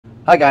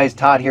Hi guys,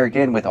 Todd here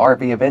again with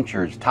RV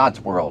Adventures, Todd's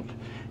World.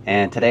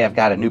 And today I've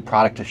got a new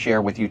product to share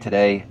with you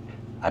today.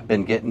 I've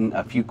been getting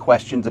a few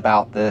questions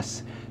about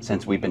this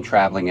since we've been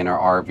traveling in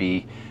our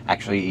RV.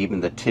 Actually,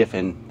 even the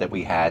Tiffin that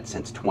we had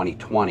since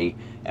 2020.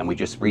 And we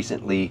just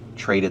recently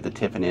traded the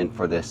Tiffin in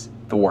for this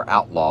Thor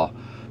Outlaw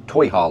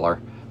toy hauler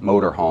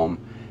motorhome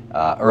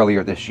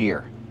earlier this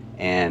year.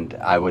 And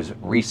I was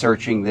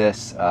researching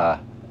this. I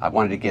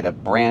wanted to get a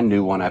brand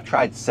new one. I've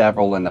tried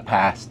several in the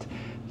past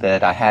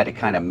that I had to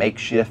kind of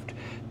makeshift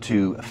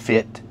to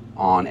fit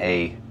on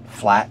a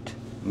flat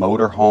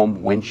motorhome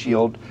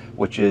windshield,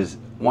 which is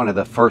one of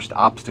the first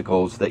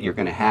obstacles that you're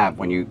going to have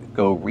when you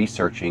go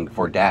researching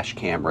for dash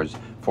cameras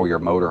for your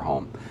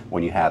motorhome.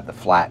 When you have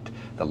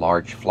the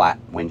large flat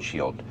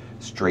windshield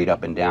straight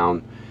up and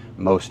down.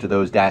 Most of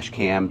those dash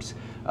cams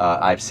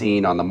I've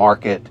seen on the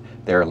market,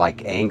 they're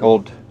like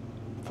angled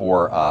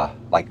for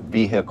like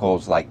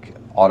vehicles like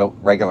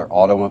regular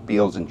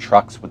automobiles and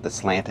trucks with the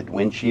slanted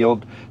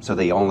windshield, so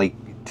they only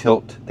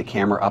tilt the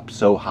camera up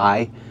so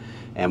high.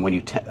 And when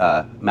you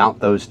mount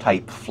those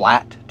type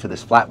flat to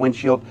this flat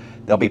windshield,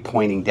 they'll be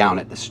pointing down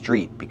at the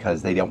street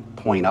because they don't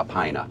point up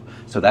high enough.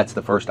 So that's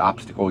the first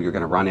obstacle you're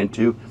going to run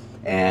into.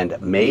 And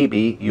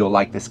maybe you'll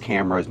like this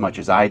camera as much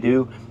as I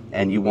do,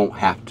 and you won't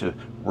have to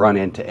run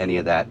into any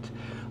of that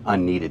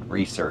unneeded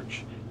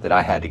research that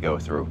I had to go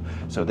through.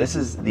 So this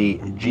is the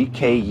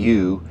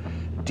GKU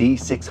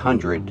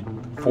D600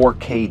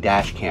 4K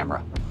dash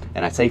camera.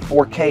 And I say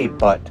 4K,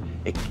 but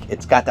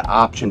it's got the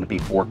option to be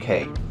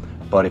 4K.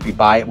 But if you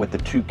buy it with the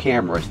two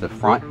cameras, the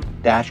front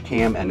dash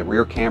cam and the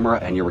rear camera,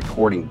 and you're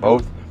recording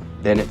both,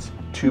 then it's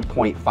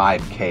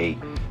 2.5K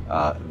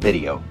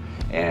video.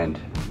 And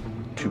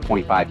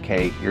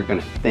 2.5K, you're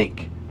gonna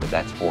think that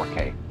that's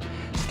 4K.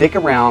 Stick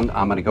around,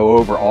 I'm gonna go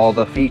over all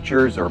the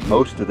features, or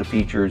most of the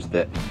features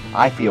that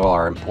I feel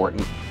are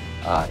important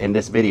in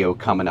this video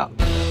coming up.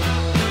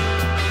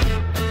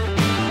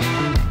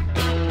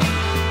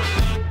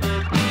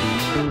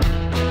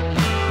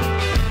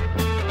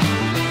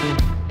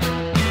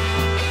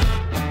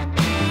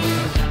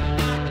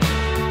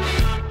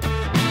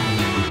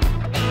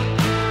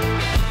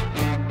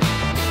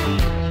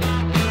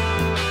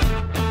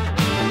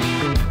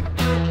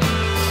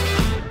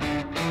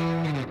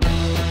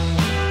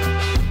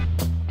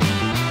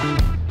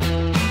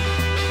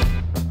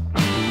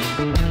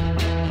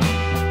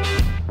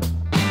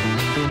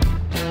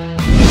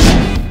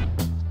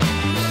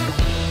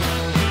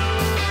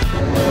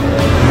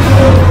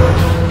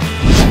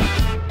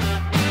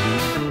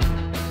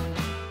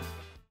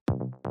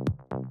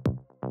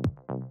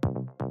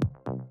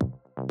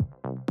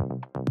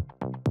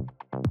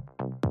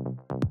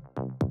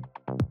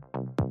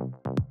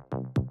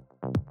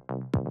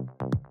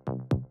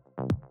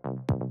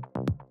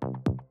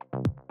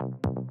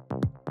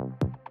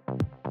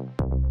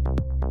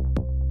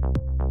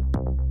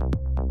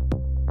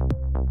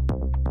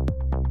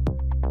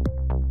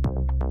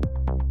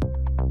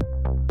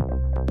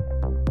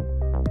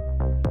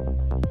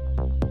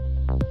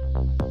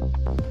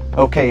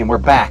 Okay, and we're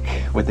back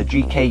with the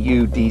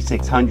GKU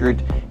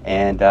D600,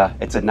 and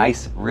it's a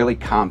nice, really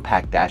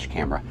compact dash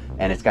camera,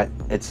 and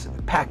it's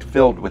packed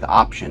filled with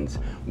options.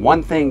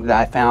 One thing that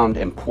I found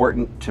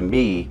important to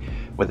me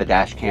with a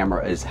dash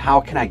camera is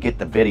how can I get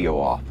the video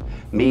off?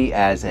 Me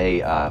as a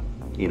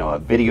a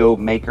video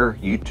maker,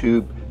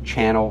 YouTube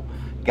channel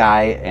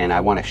guy, and I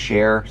want to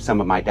share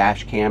some of my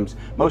dash cams.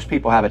 Most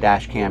people have a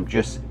dash cam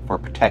just for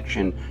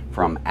protection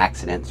from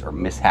accidents or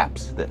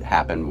mishaps that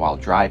happen while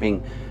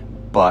driving.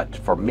 But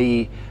for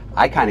me,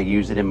 I kind of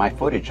use it in my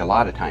footage a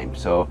lot of times.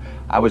 So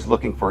I was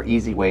looking for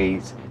easy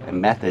ways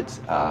and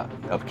methods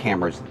of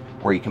cameras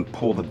where you can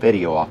pull the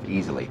video off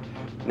easily.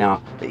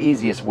 Now, the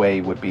easiest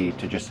way would be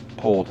to just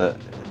pull the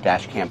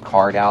dash cam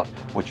card out,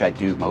 which I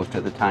do most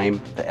of the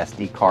time. The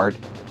SD card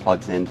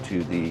plugs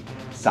into the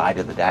side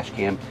of the dash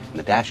cam, and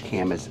the dash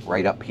cam is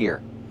right up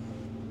here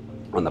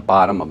on the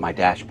bottom of my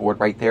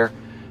dashboard right there.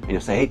 And you'll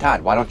say, hey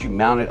Todd, why don't you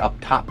mount it up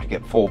top to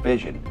get full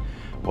vision?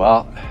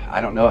 Well,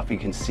 I don't know if you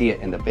can see it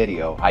in the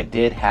video. I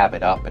did have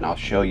it up, and I'll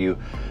show you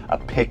a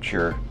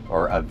picture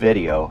or a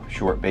video,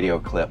 short video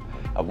clip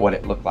of what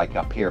it looked like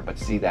up here. But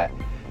see that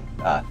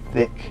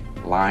thick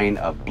line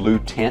of blue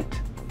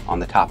tint on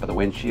the top of the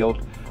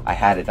windshield? I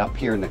had it up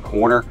here in the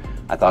corner.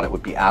 I thought it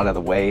would be out of the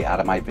way, out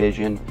of my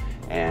vision,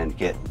 and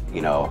get,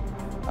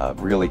 a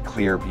really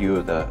clear view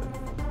of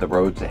the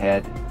roads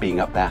ahead being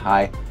up that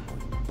high.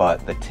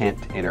 But the tint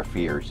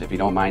interferes. If you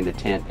don't mind the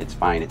tint, it's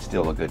fine. It's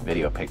still a good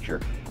video picture.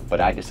 But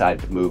I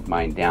decided to move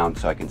mine down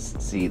so I can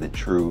see the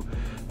true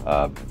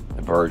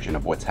version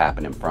of what's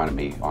happened in front of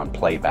me on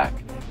playback,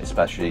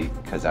 especially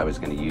because I was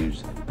going to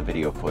use the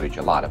video footage,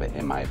 a lot of it,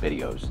 in my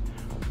videos.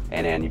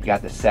 And then you've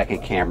got the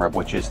second camera,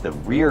 which is the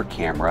rear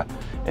camera,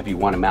 if you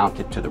want to mount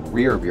it to the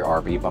rear of your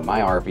RV. But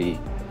my RV,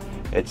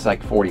 it's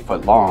like 40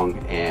 foot long,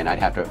 and I'd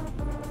have to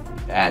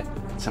add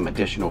some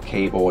additional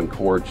cable and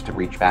cords to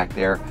reach back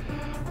there.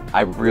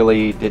 I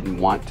really didn't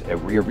want a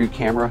rear view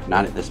camera,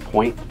 not at this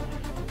point.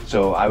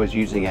 So I was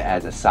using it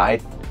as a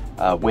side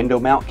window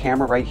mount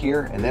camera right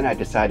here. And then I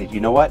decided, you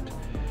know what?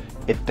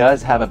 it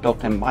does have a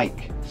built-in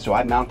mic. So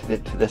I mounted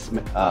it to this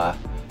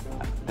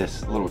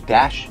this little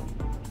dash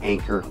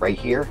anchor right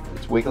here.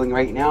 It's wiggling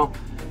right now.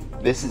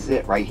 This is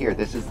it right here.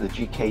 This is the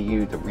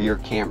GKU, the rear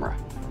camera.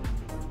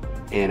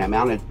 And I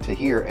mounted to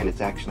here, and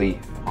it's actually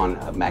on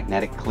a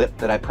magnetic clip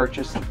that I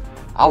purchased.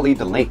 I'll leave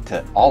the link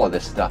to all of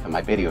this stuff in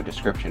my video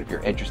description if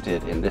you're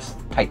interested in this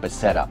type of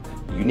setup,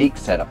 unique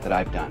setup that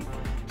I've done.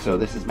 So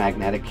this is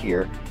magnetic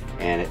here,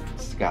 and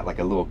it's got like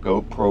a little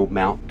GoPro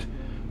mount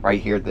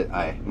right here that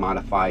I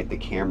modified the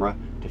camera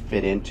to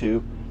fit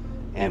into.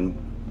 And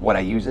what I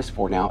use this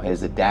for now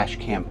is a dash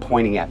cam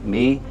pointing at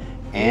me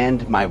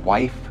and my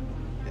wife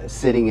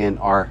sitting in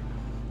our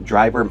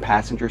driver and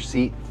passenger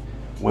seat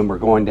when we're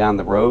going down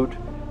the road.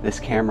 This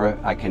camera,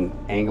 I can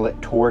angle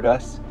it toward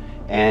us,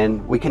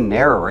 and we can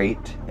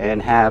narrate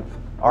and have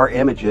our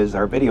images,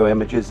 our video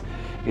images,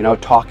 you know,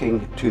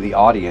 talking to the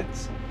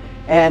audience.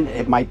 And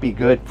it might be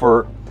good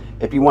for,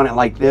 if you want it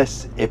like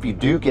this, if you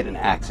do get an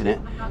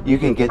accident, you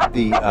can get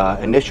the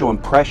initial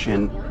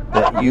impression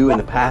that you and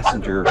the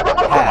passenger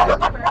had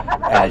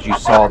as you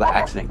saw the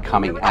accident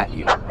coming at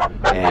you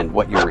and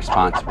what your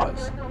response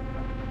was.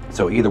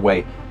 So either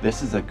way,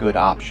 this is a good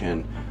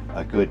option,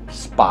 a good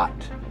spot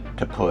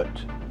to put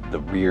the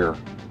rear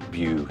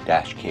view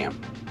dash cam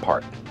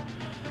part.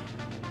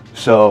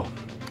 So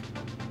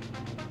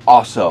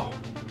also,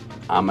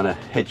 I'm gonna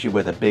hit you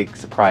with a big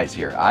surprise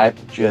here.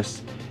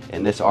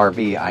 In this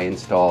RV, I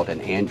installed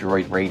an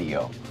Android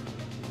radio.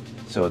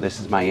 So this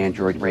is my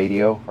Android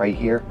radio right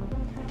here.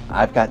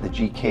 I've got the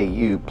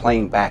GKU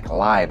playing back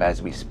live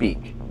as we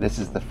speak. This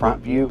is the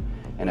front view,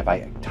 and if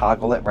I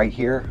toggle it right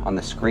here on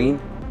the screen,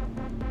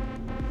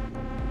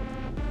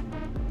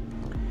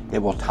 it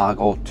will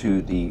toggle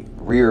to the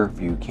rear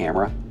view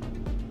camera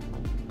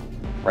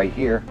right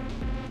here.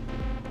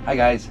 Hi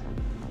guys,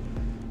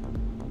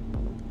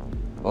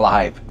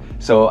 live.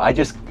 So I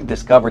just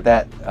discovered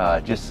that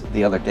just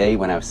the other day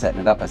when I was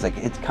setting it up. I was like,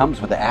 it comes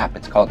with an app.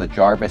 It's called the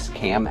Jarvis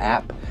Cam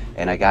app,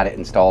 and I got it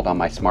installed on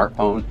my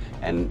smartphone,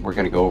 and we're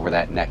gonna go over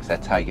that next.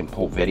 That's how you can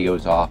pull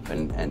videos off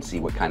and see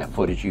what kind of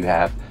footage you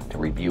have to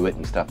review it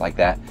and stuff like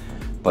that.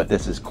 But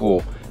this is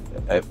cool.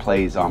 It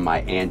plays on my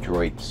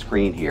Android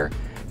screen here,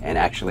 and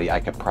actually I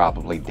could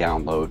probably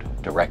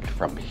download direct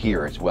from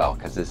here as well,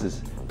 because this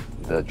is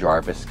the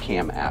Jarvis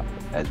Cam app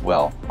as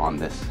well on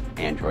this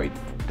Android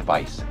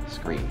device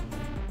screen.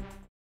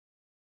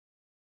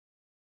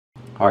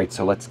 All right,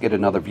 so let's get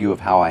another view of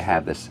how I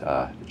have this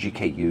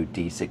GKU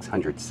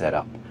D600 set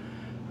up.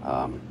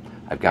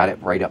 I've got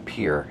it right up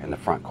here in the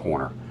front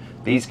corner.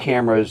 These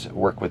cameras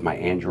work with my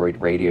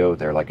Android radio.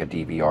 They're like a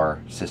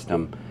DVR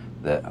system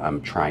that I'm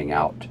trying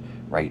out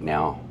right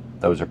now.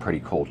 Those are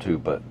pretty cool too,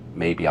 but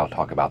maybe I'll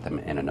talk about them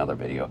in another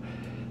video.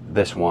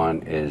 This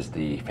one is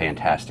the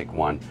fantastic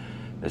one.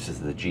 This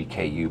is the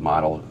GKU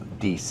model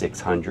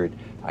D600.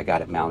 I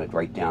got it mounted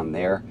right down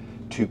there.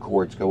 2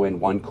 cords go in,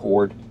 1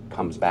 cord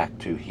comes back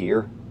to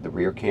here, the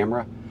rear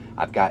camera.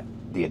 I've got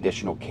the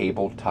additional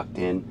cable tucked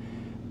in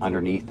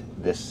underneath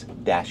this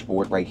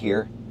dashboard right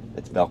here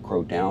that's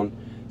velcroed down,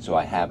 so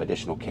I have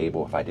additional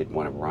cable if I didn't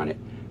want to run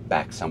it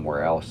back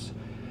somewhere else,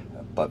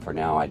 but for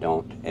now I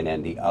don't. And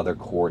then the other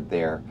cord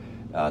there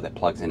that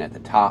plugs in at the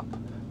top,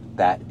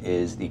 that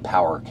is the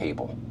power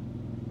cable,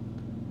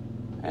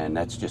 and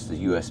that's just the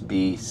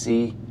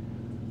USB-C,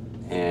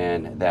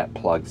 and that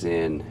plugs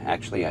in,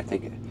 actually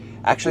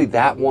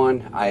that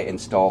one I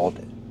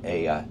installed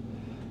a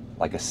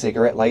like a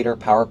cigarette lighter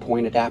power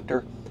point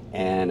adapter,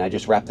 and I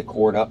just wrapped the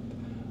cord up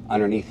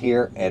underneath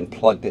here and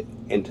plugged it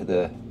into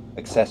the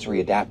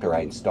accessory adapter I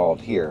installed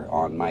here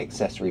on my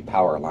accessory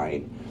power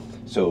line.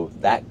 So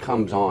that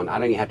comes on, I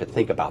don't even have to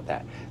think about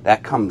that.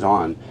 That comes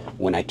on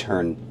when I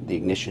turn the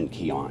ignition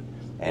key on,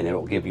 and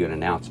it'll give you an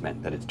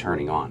announcement that it's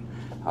turning on.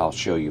 I'll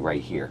show you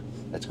right here.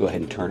 Let's go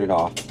ahead and turn it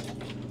off.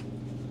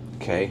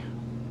 Okay,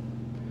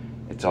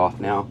 it's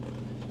off now.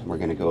 We're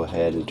going to go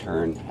ahead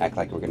and act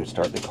like we're going to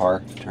start the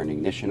car, turn the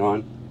ignition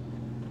on.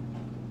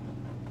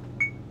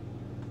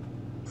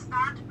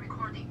 Start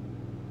recording.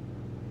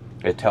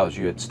 It tells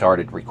you it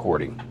started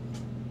recording.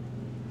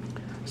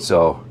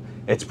 So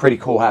it's pretty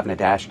cool having a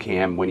dash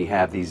cam when you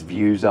have these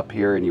views up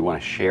here and you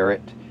want to share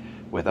it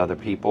with other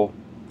people.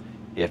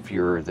 If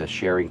you're the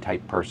sharing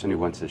type person who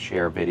wants to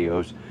share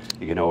videos,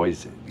 you can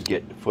always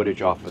get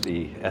footage off of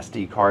the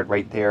SD card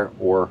right there,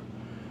 or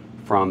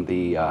from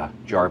the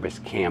Jarvis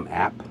Cam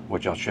app,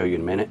 which I'll show you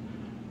in a minute.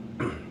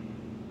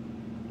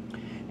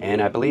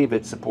 And I believe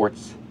it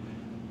supports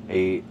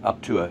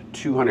up to a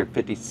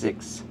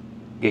 256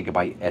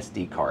 gigabyte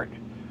SD card.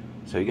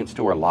 So you can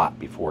store a lot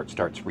before it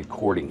starts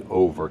recording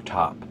over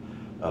top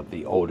of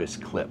the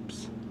oldest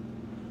clips.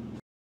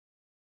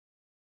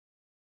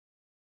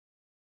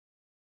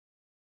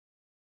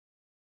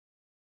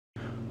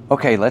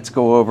 Okay, let's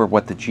go over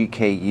what the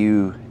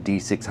GKU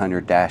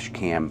D600 dash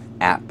cam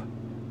app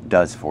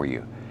does for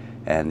you.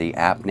 And the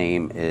app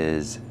name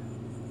is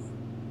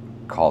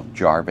called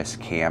Jarvis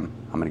Cam.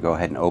 I'm going to go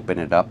ahead and open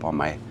it up on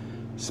my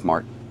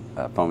smart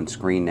phone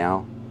screen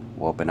now.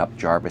 We'll open up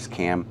Jarvis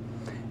Cam,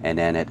 and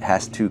then it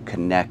has to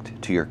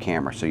connect to your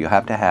camera. So you'll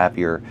have to have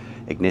your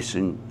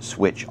ignition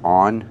switch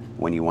on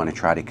when you want to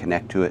try to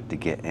connect to it to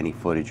get any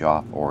footage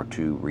off or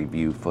to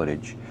review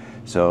footage.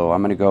 So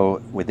I'm going to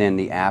go within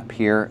the app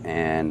here,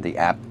 and the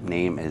app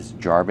name is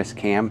Jarvis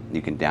Cam.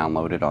 You can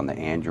download it on the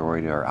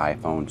Android or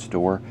iPhone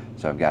store.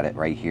 So I've got it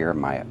right here in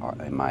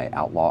my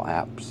Outlaw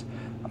apps.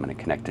 I'm going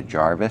to connect to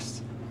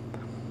Jarvis.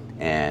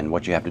 And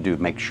what you have to do is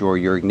make sure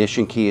your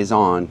ignition key is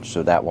on,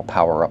 so that will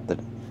power up the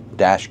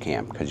dash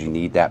cam, because you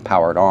need that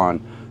powered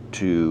on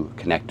to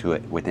connect to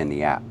it within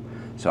the app.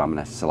 So I'm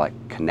going to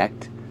select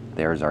connect.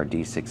 There's our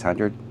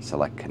D600.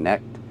 Select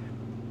connect.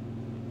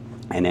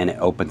 And then it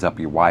opens up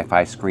your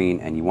Wi-Fi screen,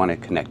 and you want to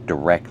connect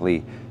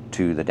directly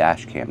to the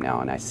dash cam now.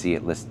 And I see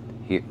it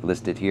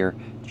listed here,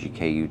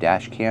 GKU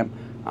dash cam.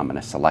 I'm going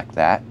to select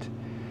that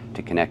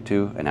to connect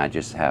to, and I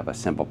just have a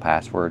simple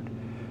password.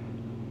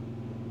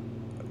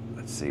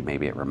 Let's see,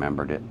 maybe it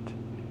remembered it.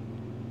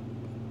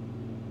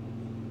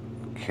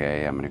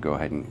 Okay, I'm going to go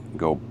ahead and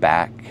go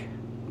back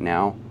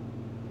now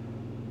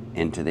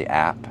into the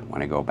app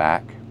when I go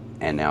back,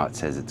 and now it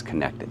says it's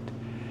connected.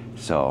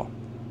 So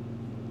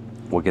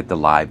we'll get the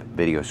live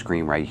video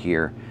screen right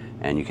here,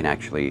 and you can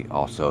actually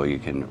also, you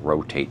can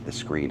rotate the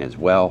screen as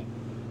well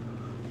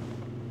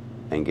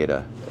and get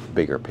a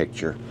bigger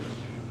picture.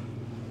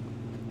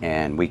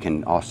 And we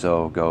can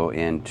also go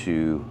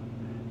into,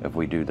 if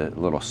we do the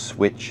little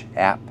switch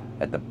app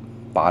at the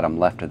bottom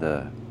left of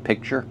the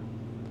picture,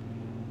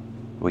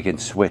 we can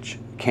switch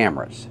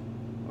cameras.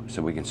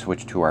 So we can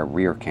switch to our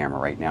rear camera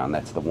right now, and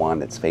that's the one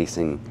that's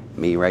facing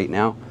me right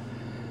now.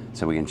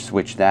 So we can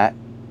switch that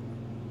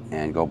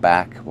and go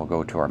back. We'll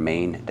go to our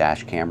main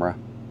dash camera,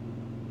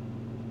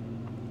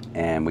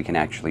 and we can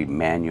actually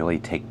manually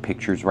take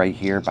pictures right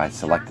here by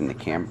selecting the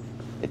camera.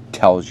 It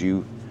tells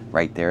you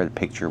right there the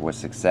picture was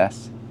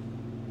success.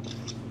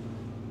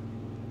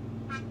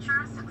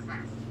 Picture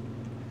success.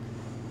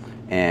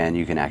 And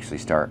you can actually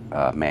start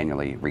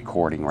manually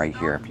recording right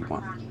here if you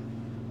want,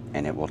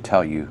 and it will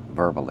tell you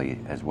verbally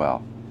as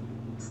well.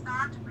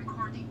 Start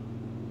recording.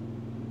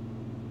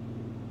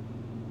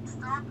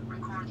 Stop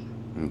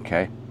recording.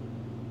 Okay.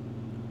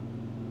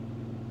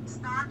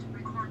 Start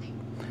recording.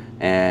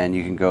 And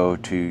you can go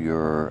to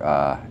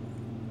your,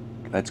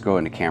 let's go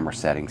into camera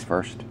settings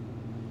first,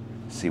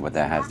 see what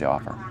that has to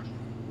offer.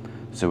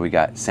 So we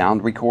got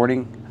sound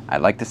recording. I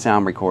like the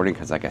sound recording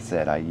because, like I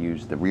said, I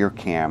use the rear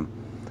cam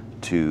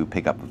to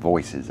pick up the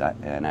voices,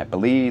 and I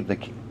believe the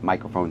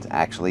microphone's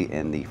actually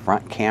in the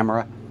front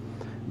camera,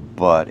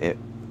 but it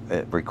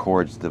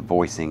records the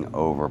voicing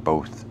over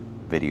both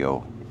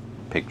video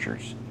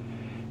pictures.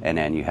 And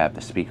then you have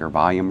the speaker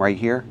volume right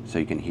here, so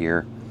you can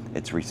hear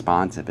its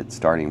response if it's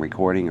starting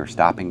recording or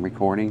stopping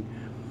recording.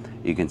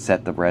 You can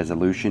set the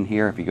resolution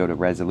here. If you go to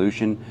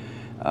resolution,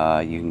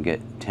 you can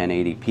get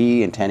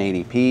 1080p and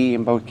 1080p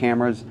in both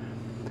cameras.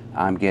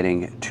 I'm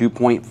getting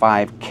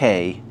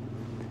 2.5K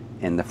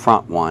in the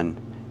front one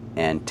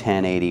and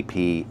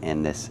 1080p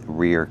in this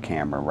rear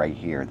camera right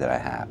here that I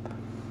have.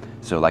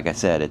 So like I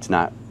said, it's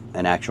not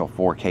an actual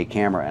 4K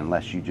camera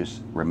unless you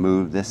just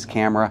remove this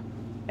camera,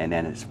 and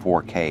then it's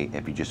 4K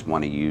if you just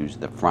want to use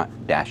the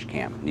front dash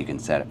cam. You can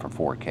set it for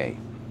 4K.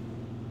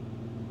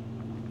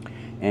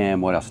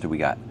 And what else do we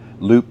got?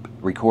 Loop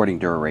recording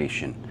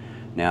duration.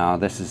 Now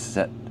this is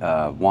set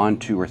 1,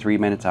 2, or 3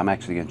 minutes. I'm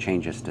actually going to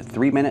change this to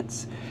 3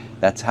 minutes.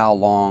 That's how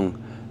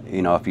long,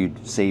 you know, if you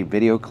save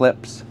video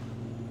clips,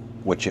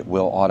 which it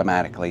will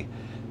automatically,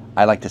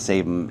 I like to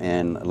save them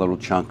in little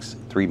chunks,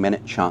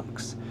 3-minute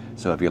chunks.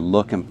 So if you're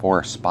looking for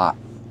a spot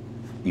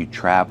you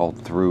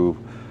traveled through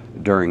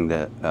during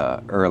the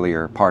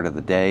earlier part of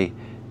the day,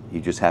 you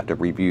just have to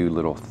review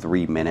little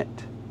 3-minute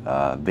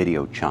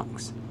video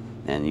chunks,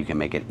 and you can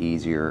make it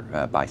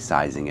easier by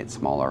sizing it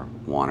smaller,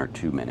 1 or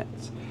 2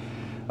 minutes.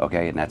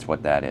 Okay, and that's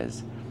what that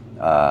is.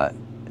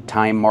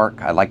 Time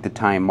mark, I like the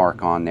time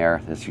mark on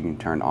there. This you can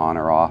turn on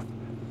or off.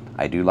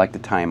 I do like the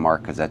time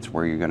mark because that's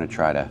where you're going to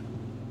try to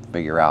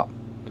figure out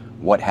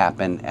what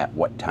happened at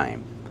what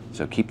time.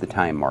 So keep the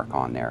time mark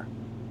on there.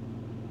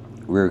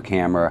 Rear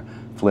camera,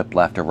 flip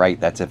left or right.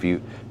 That's if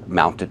you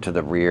mount it to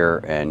the rear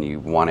and you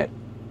want it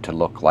to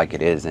look like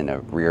it is in a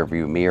rear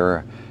view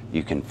mirror,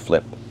 you can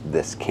flip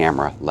this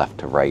camera left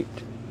to right.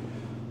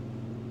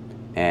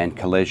 And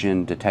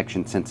collision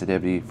detection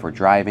sensitivity for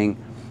driving,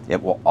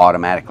 it will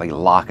automatically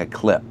lock a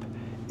clip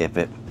if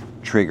it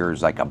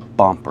triggers like a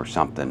bump or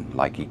something,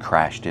 like you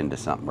crashed into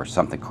something or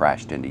something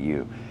crashed into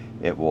you.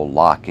 It will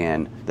lock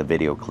in the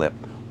video clip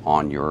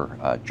on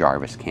your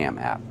Jarvis Cam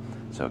app.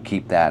 So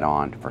keep that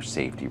on for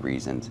safety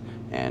reasons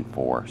and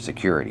for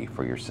security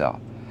for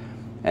yourself.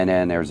 And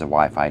then there's a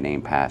Wi-Fi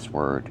name,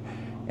 password,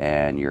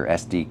 and your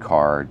SD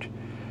card.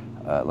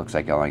 Looks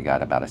like I only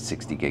got about a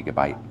 60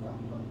 gigabyte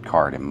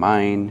card in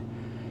mine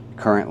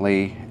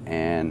currently,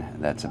 and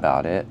that's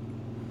about it.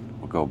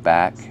 We'll go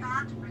back.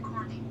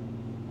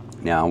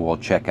 Now we'll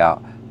check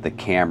out the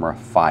camera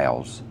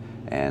files,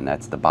 and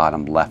that's the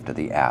bottom left of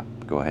the app.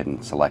 Go ahead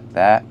and select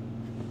that.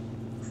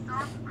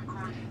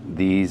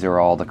 These are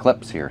all the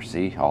clips here,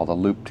 see? All the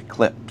looped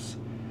clips.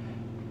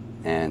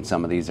 And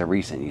some of these are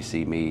recent. You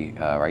see me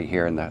right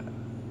here in the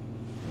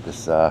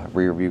this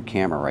rear view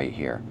camera right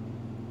here.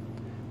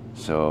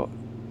 So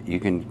you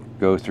can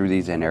go through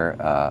these, and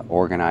they're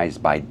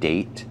organized by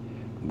date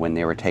when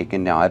they were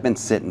taken. Now, I've been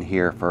sitting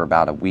here for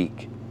about a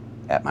week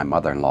at my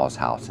mother-in-law's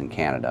house in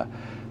Canada,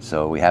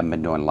 so we haven't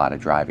been doing a lot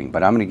of driving,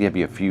 but I'm going to give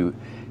you a few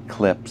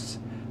clips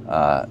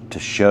to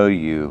show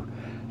you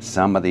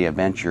some of the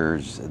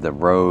adventures, the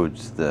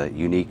roads, the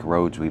unique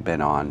roads we've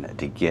been on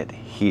to get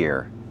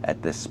here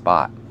at this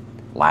spot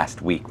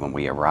last week when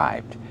we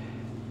arrived.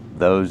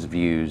 Those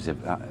views,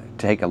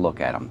 take a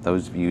look at them.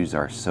 Those views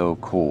are so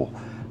cool.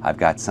 I've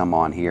got some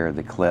on here,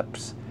 the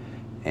clips,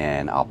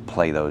 and I'll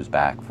play those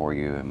back for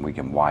you and we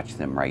can watch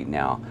them right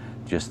now.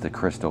 Just the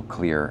crystal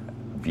clear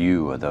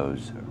view of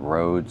those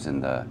roads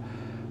and the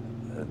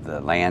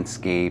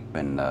landscape,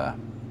 and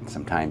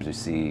sometimes you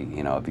see,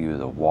 you know, a view of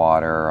the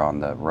water on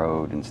the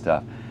road and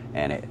stuff,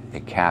 and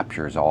it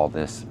captures all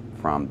this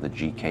from the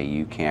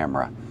GKU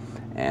camera,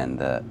 and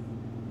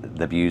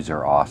the views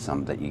are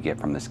awesome that you get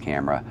from this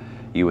camera.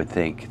 You would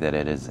think that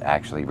it is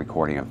actually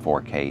recording in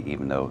 4K,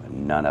 even though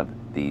none of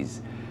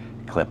these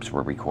clips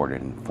were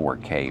recorded in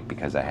 4K,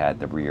 because I had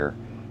the rear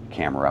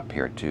camera up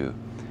here too.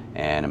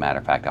 And a matter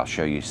of fact, I'll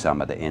show you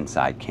some of the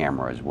inside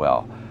camera as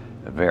well.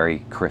 A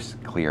very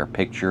crisp, clear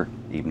picture,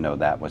 even though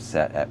that was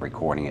set at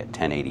recording at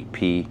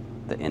 1080p,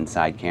 the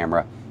inside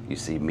camera. You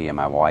see me and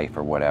my wife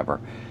or whatever.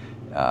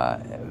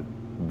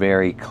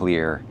 Very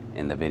clear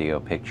in the video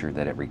picture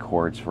that it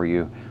records for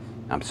you.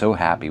 I'm so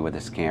happy with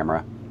this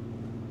camera.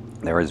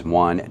 There is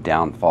one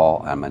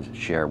downfall I'm going to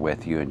share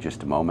with you in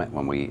just a moment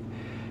when we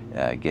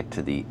get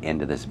to the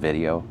end of this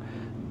video.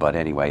 But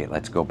anyway,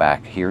 let's go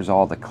back. Here's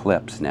all the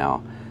clips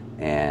now,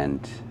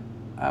 and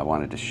I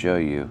wanted to show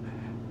you.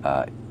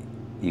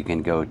 You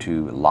can go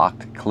to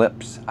locked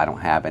clips. I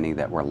don't have any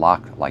that were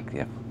locked, like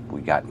if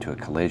we got into a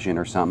collision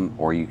or something,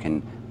 or you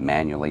can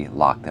manually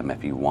lock them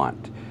if you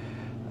want.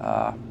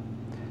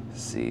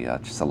 See, I'll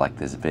just select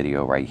this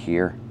video right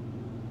here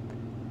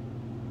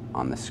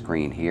on the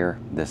screen here.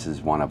 This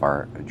is one of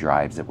our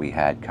drives that we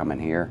had coming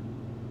here.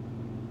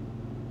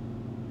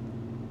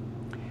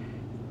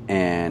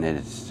 And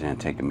it's going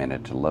to take a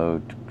minute to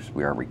load because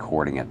we are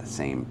recording at the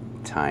same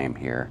time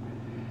here.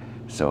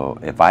 So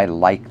if I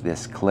like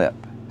this clip,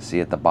 see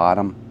at the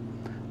bottom,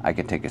 I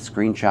can take a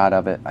screenshot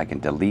of it, I can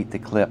delete the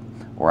clip,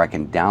 or I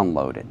can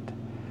download it.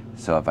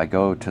 So if I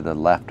go to the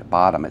left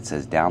bottom, it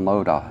says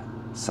download. I'll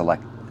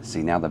select,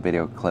 see now the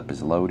video clip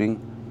is loading.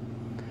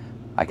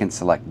 I can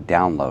select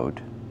download,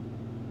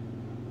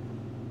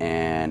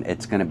 and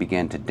it's going to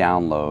begin to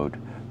download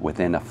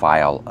within a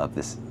file of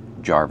this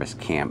Jarvis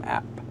Cam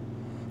app.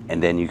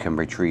 And then you can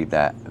retrieve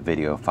that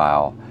video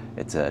file.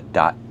 It's a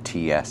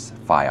 .ts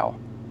file.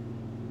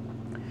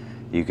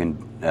 You can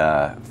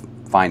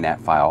find that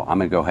file. I'm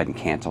going to go ahead and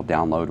cancel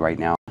download right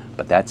now,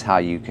 but that's how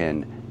you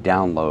can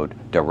download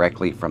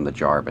directly from the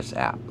Jarvis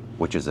app,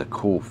 which is a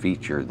cool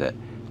feature that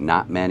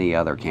not many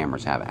other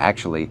cameras have.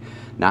 Actually,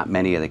 not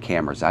many of the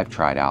cameras I've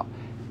tried out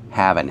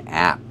have an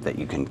app that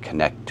you can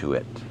connect to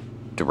it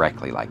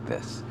directly like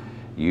this.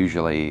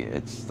 Usually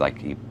it's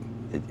like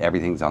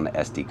everything's on the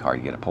SD card.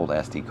 You got to pull the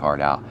SD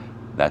card out.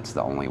 That's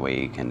the only way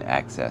you can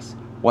access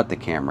what the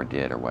camera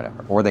did or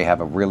whatever. Or they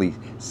have a really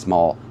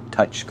small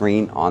touch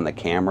screen on the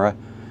camera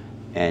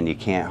and you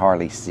can't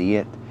hardly see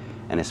it.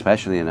 And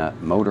especially in a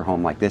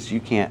motorhome like this,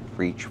 you can't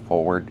reach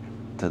forward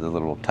to the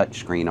little touch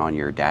screen on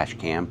your dash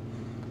cam.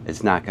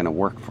 It's not going to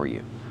work for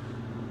you.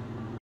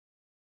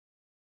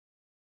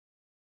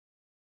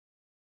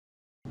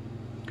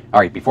 All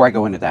right, before I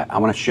go into that, I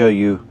want to show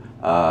you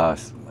a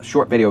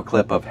short video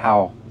clip of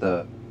how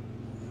the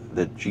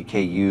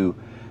GKU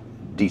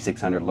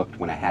D600 looked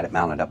when I had it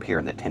mounted up here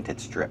in the tinted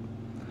strip.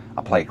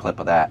 I'll play a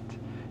clip of that,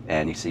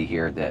 and you see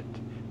here that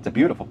it's a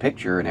beautiful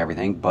picture and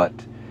everything, but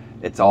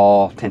it's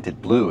all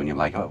tinted blue, and you're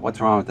like, oh,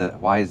 what's wrong with it?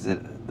 Why is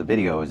it the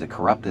video? Is it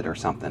corrupted or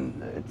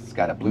something? It's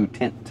got a blue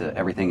tint to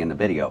everything in the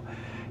video,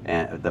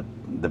 and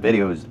the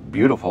video is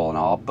beautiful and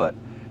all, but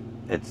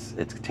it's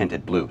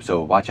tinted blue.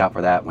 So watch out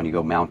for that when you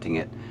go mounting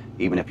it.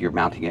 Even if you're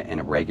mounting it in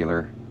a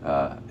regular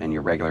in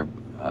your regular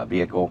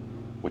vehicle,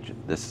 which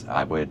this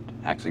I would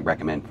actually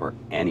recommend for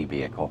any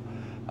vehicle.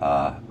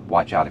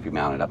 Watch out if you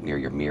mount it up near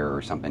your mirror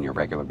or something in your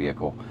regular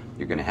vehicle.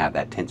 You're going to have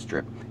that tint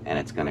strip, and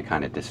it's going to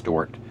kind of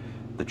distort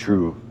the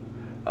true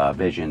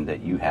vision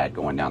that you had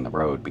going down the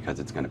road, because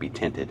it's going to be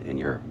tinted in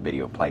your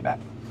video playback.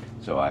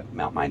 So I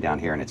mount mine down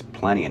here, and it's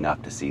plenty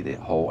enough to see the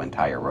whole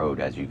entire road,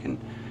 as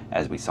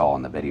we saw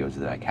in the videos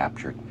that I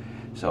captured.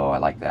 So I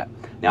like that.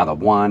 Now the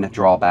one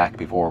drawback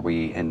before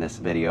we end this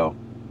video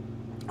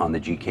on the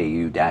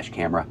GKU dash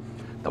camera,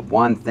 the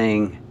one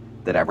thing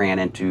that I ran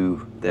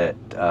into that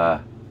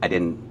I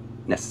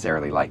didn't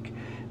necessarily like,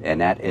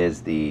 and that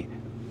is the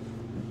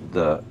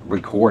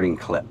recording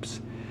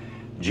clips.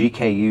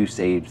 GKU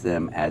saves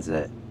them as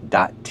a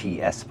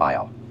 .ts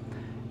file,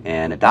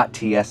 and a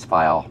 .ts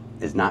file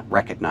is not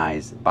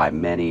recognized by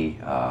many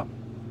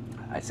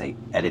I say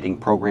editing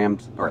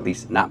programs, or at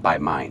least not by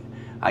mine.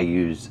 I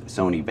use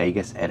Sony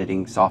Vegas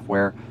editing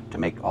software to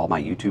make all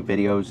my YouTube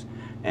videos,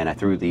 and I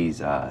threw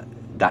these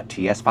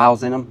 .ts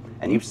files in them,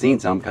 and you've seen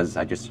some because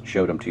I just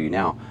showed them to you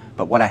now.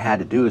 But what I had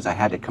to do is I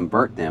had to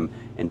convert them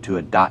into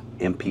a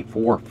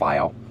 .mp4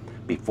 file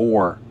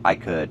before I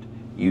could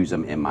use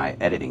them in my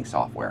editing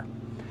software.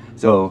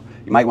 So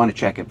you might want to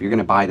check if you're going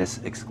to buy this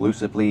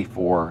exclusively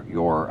for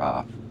your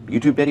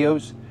YouTube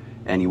videos,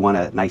 and you want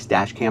a nice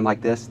dash cam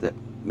like this that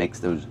makes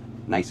those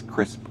nice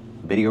crisp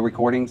video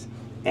recordings,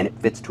 and it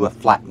fits to a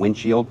flat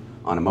windshield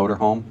on a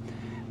motorhome,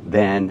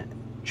 then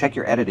check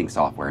your editing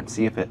software and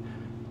see if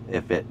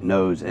it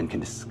knows and can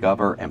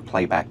discover and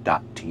play back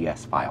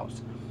 .ts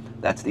files.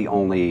 That's the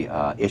only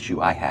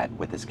issue I had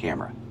with this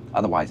camera.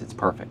 Otherwise, it's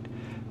perfect.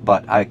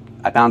 But I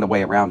found a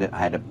way around it. I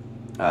had to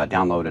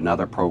download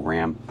another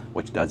program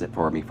which does it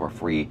for me for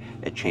free.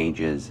 It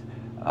changes,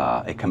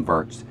 it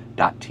converts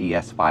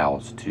 .ts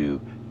files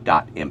to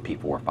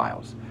 .mp4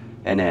 files,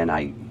 and then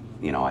I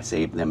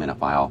save them in a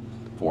file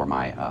for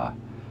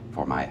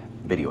my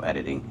video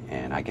editing,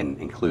 and I can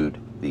include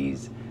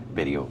these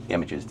video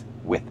images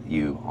with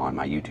you on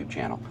my YouTube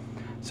channel.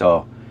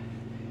 So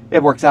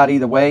it works out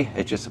either way.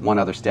 It's just one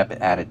other step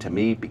it added to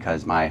me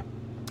because my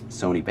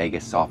Sony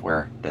Vegas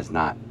software does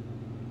not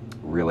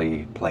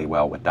really play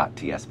well with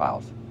 .ts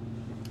files.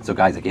 So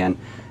guys, again,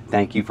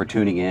 thank you for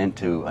tuning in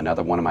to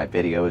another one of my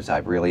videos. I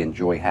really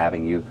enjoy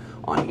having you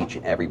on each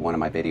and every one of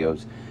my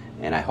videos,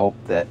 and I hope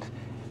that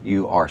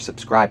you are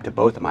subscribed to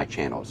both of my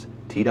channels,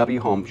 TW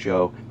Home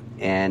Show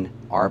and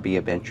RB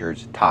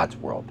Adventures Todd's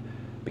World,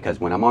 because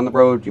when I'm on the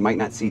road you might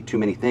not see too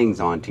many things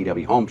on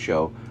TW Home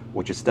Show,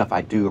 which is stuff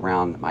I do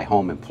around my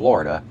home in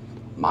Florida,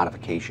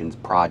 modifications,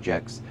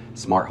 projects,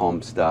 smart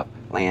home stuff,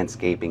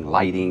 landscaping,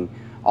 lighting,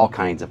 all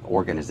kinds of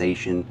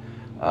organization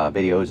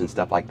videos and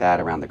stuff like that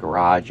around the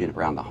garage and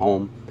around the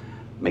home.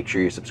 Make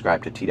sure you're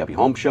subscribed to TW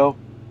Home Show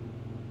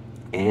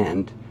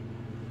and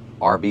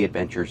RB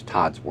Adventures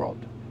Todd's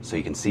World, so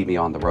you can see me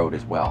on the road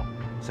as well,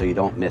 so you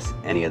don't miss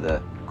any of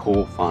the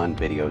cool, fun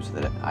videos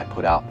that I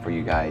put out for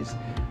you guys.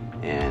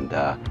 And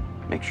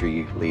make sure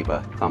you leave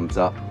a thumbs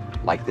up,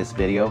 like this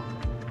video,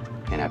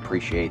 and I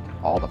appreciate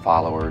all the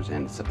followers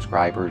and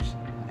subscribers,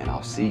 and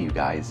I'll see you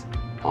guys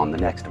on the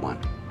next one.